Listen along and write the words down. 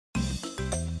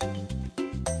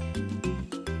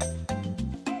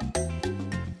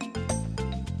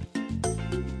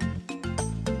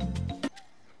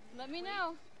Let me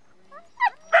know.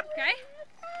 Okay.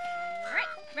 All right.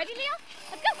 Ready, Leo?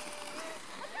 Let's go.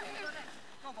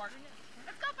 Go, Bart.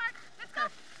 Let's go, Bart. Let's go.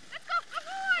 Let's go. Good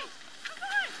boy. Good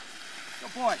boy.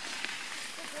 Good boy.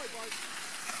 Good boy, Bart.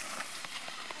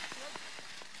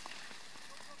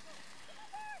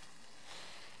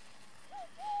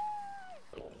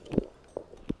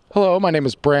 Hello, my name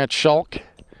is Brant Schulk.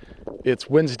 It's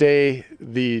Wednesday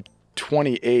the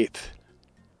 28th,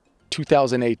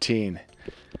 2018.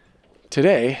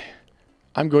 Today,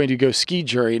 I'm going to go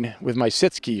skijoring with my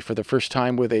sitski for the first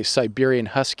time with a Siberian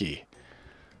Husky.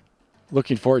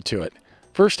 Looking forward to it.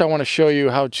 First, I want to show you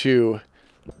how to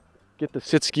get the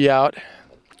sitski out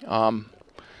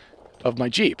of my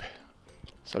Jeep.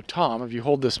 So Tom, if you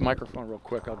hold this microphone real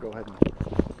quick, I'll go ahead and...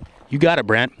 You got it,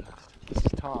 Brant. This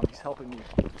is Tom. He's helping me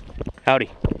Howdy.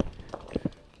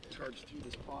 charge through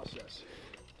this process.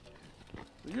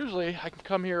 Usually, I can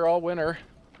come here all winter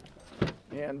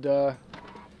and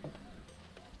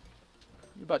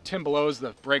about 10 below is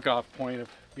the break-off point of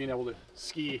being able to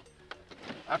ski.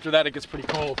 After that, it gets pretty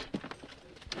cold.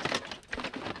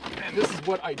 And this is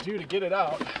what I do to get it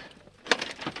out.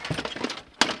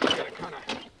 I gotta kind of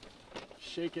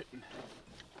shake it and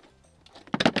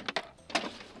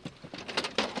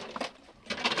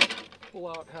pull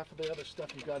out half of the other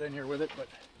stuff you got in here with it. But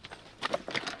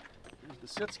here's the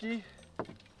sitski.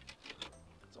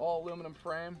 It's all aluminum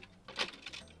frame.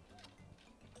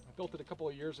 I built it a couple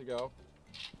of years ago.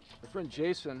 My friend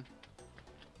Jason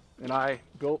and I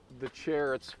built the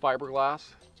chair. It's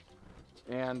fiberglass,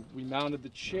 and we mounted the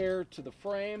chair to the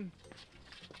frame,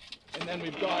 and then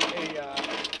we've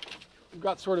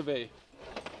got sort of a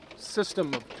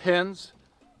system of pins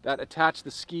that attach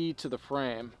the ski to the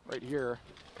frame right here,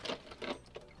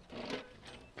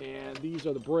 and these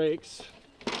are the brakes.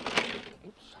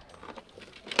 Oops.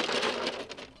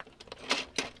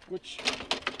 Which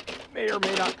may or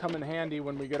may not come in handy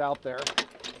when we get out there.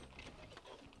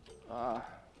 Like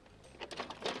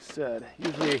I said,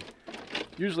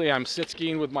 usually I'm sit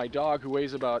skiing with my dog who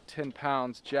weighs about 10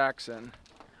 pounds, Jackson.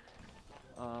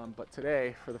 But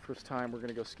today, for the first time, we're going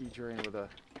to go skijoring with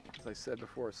as I said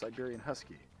before, a Siberian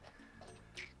Husky.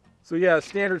 So yeah,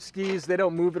 standard skis, they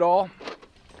don't move at all.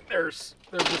 They're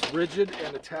just rigid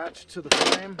and attached to the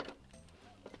frame.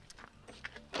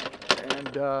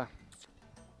 And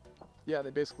yeah,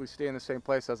 they basically stay in the same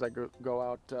place as I go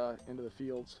out into the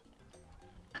fields.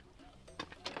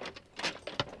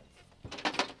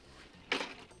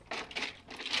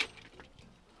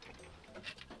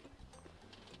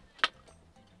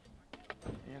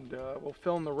 And we'll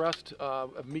film the rest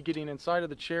of me getting inside of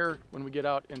the chair when we get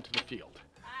out into the field.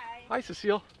 Hi. Hi,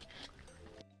 Cecile.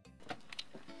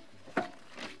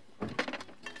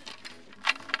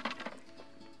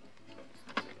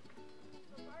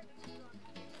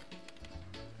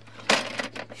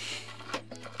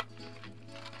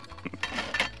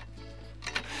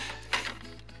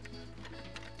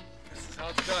 How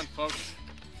it's done, folks.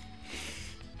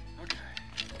 Okay.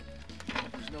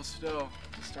 There's no stove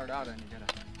to start out on. You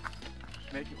gotta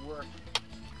make it work.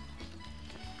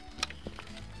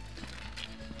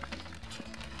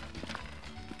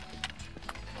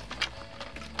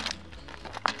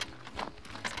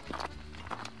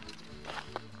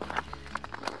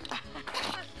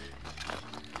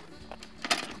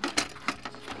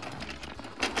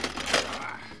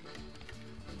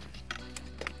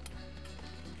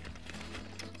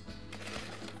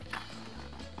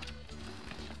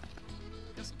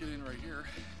 Get in right here.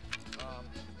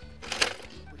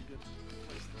 Pretty good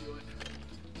place to do it.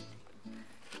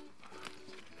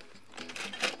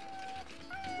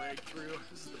 Leg through.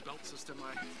 This is the belt system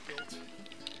I built.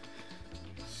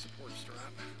 Support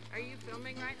strap. Are you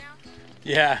filming right now?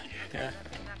 Yeah. In that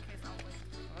case, I'll wait.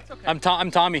 Oh, that's okay. I'm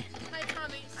Tommy. Hi,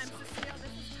 Tommy. I'm Cecile.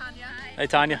 This is Tanya. Hey,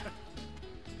 Tanya.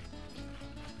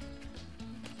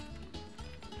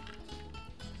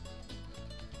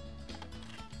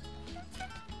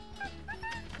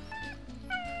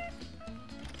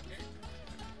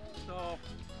 So,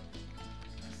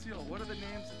 Cecile, what are the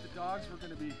names of the dogs we're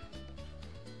going to be?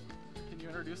 Can you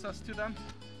introduce us to them?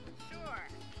 Sure.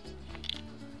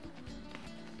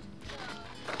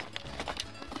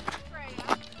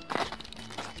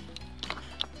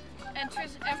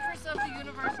 Empress of the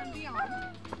universe and beyond.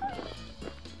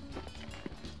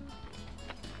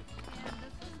 And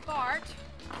this is Bart,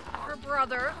 her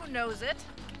brother, who knows it.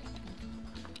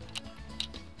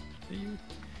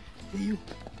 You.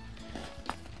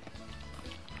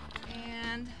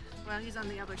 And, well, he's on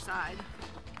the other side.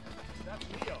 That's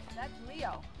Leo. That's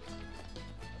Leo.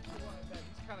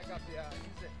 He's kind of got the,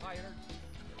 he's a high energy.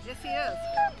 Yes, he is.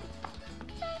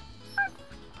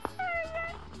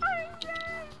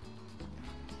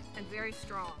 very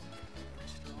strong.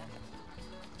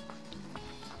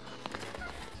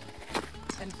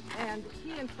 And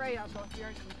he and Freya are both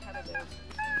very competitive.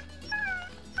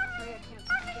 Freya can't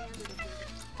stand it if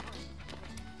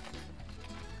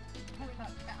he's probably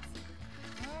not fast.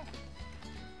 All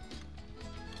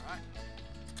right.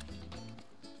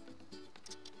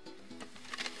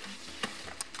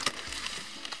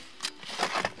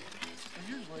 And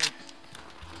usually,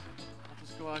 I'll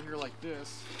just go out here like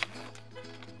this.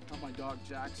 Tell my dog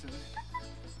Jackson.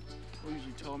 He'll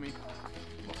usually tell me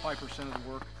about 5% of the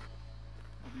work.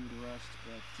 I'll do the rest,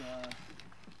 but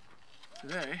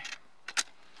today,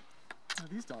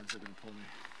 these dogs are gonna pull me.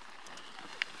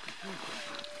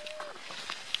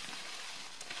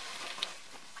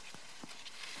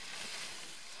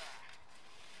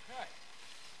 Okay.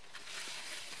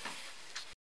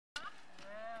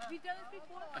 Have you done this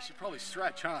before? I should probably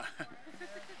stretch, huh?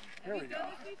 Here we go.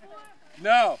 Done this before?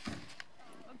 No,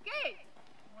 Okay.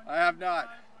 I have not.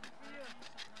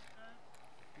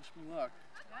 Wish me luck.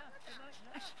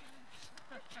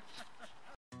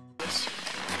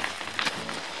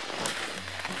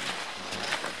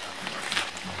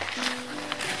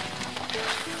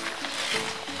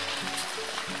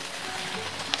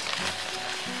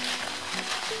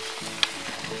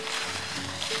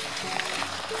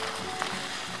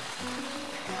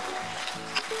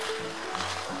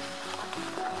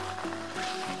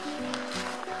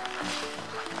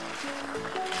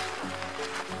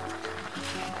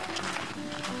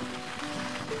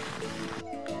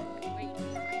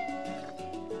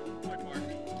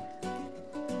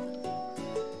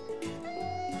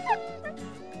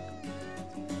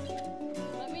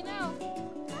 Let me know.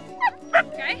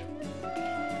 Okay.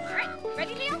 All right.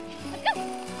 Ready, Leo? Let's go.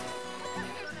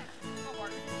 Go,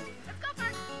 Bart. Let's go,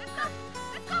 Bart. Let's go.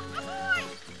 Let's go. Good boy.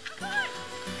 Good boy.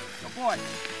 Good boy.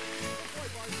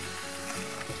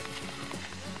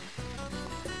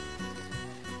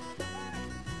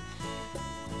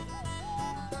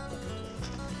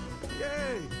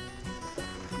 Yay!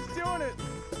 He's doing it!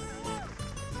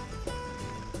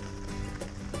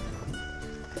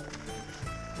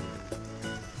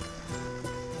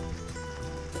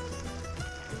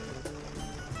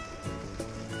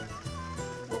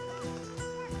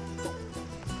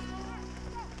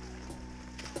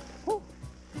 Whew.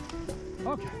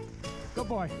 Okay, good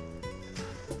boy.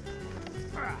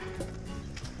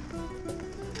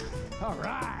 All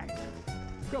right.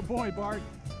 Good boy, Bart.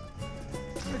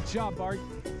 Good job, Bart.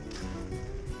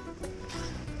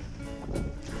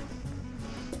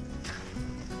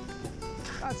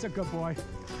 That's a good boy.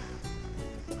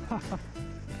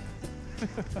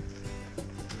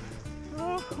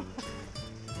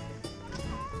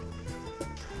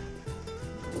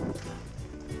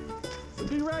 So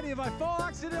be ready if I fall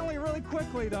accidentally really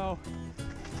quickly, though.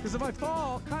 Because if I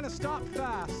fall, I'll kind of stop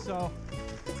fast, so.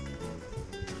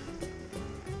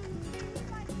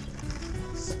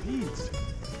 Speeds.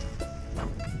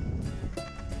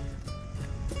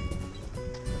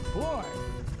 Boy.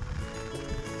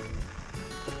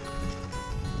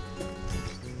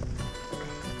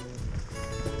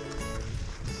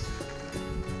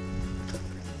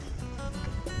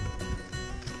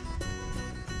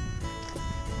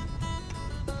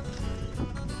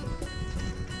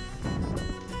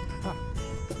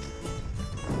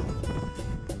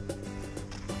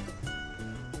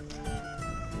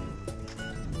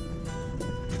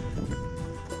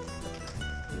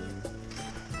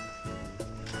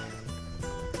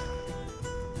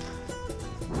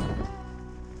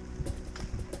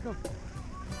 Go.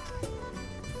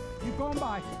 Keep going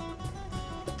by.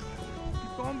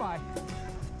 Keep going by.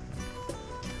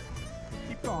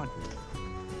 Keep going.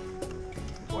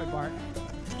 Good boy, Bart.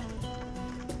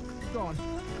 Keep going.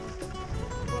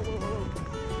 Whoa, whoa, whoa.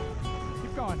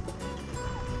 Keep going.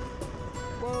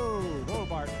 Whoa, whoa,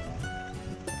 Bart.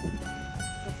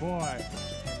 Good boy.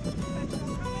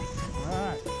 All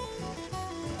right.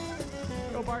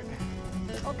 Go, Bart.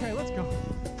 Okay, let's go.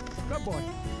 Good boy.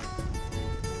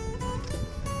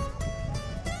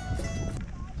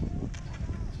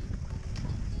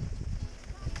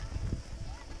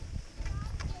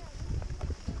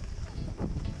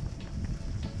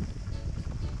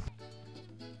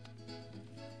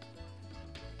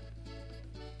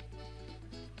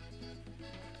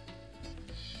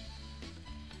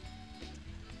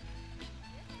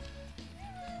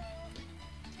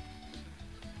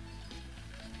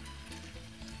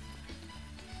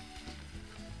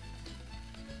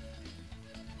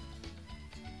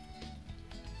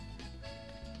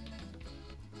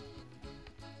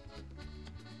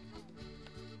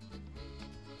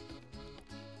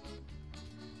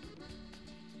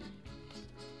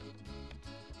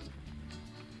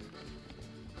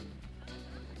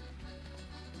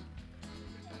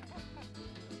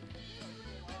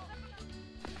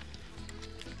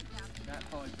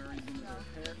 probably buries into their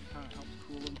hair. Kind of helps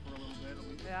cool them for a little bit at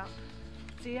least. Yeah.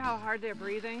 See how hard they're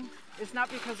breathing? It's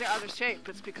not because they're out of shape,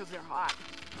 it's because they're hot.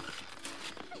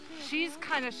 She's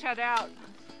kind of shut out.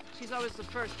 She's always the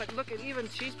first, but look at even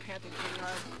she's panting pretty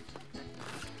hard.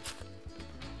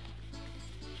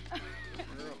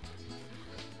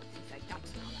 He's like, don't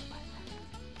smell that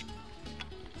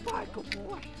bad. Boy, good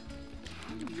boy.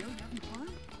 You having fun?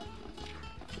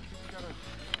 You got a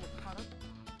little cut up.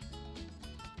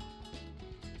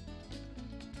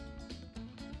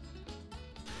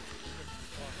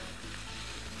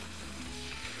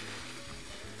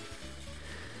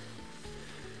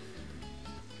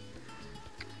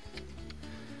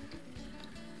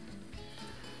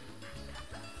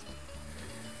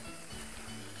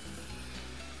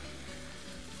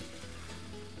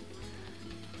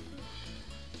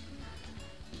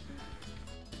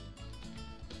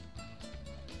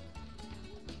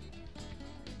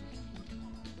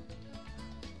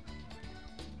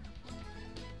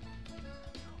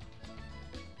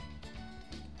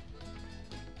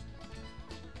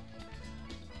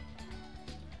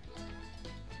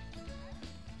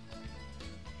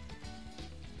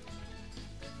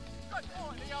 Good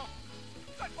boy, Leo.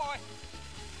 Good boy.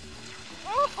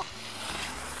 Oh.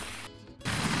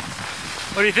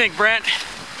 What do you think, Brant?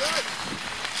 Good.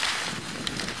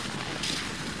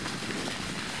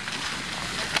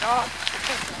 Oh.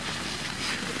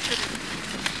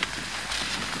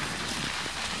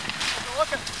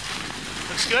 Look at.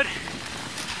 Looks good.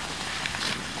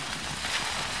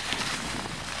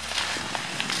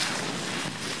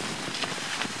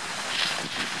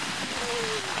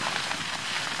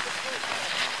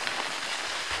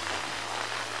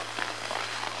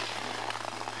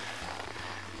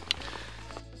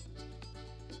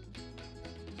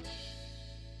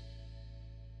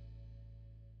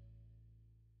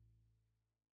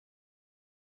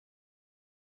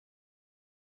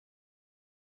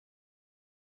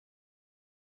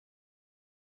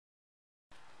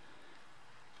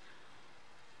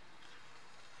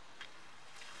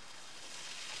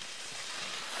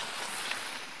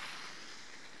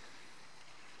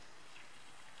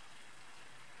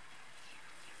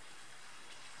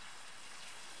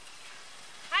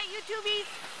 Hi, YouTubies!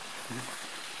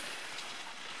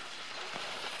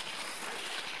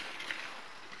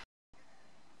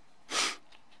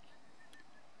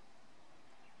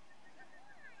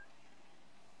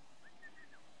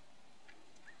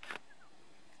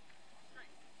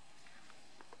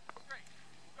 Straight.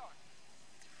 Keep going.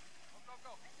 Go, go,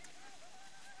 go.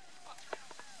 Up.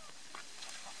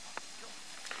 Go,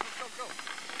 go, go.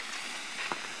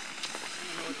 I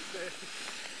don't know what to say.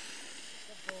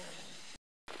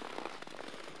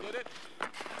 Did it?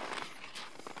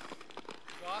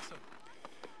 It's awesome.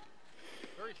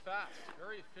 Very fast,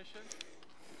 very efficient.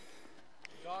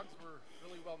 The dogs were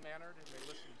really well mannered and they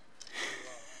listened really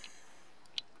well.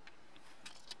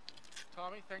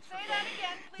 Tommy, thanks for Say that filming.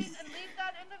 again, please, and leave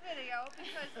that in the video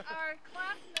because our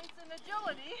classmates in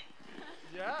agility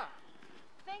Yeah.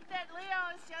 think that Leo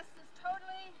is just this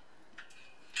totally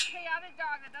chaotic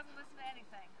dog that doesn't listen to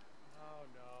anything. Oh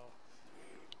no.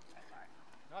 That's all right.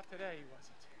 Not today he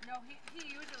wasn't. No, he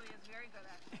usually is very good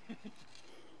at it.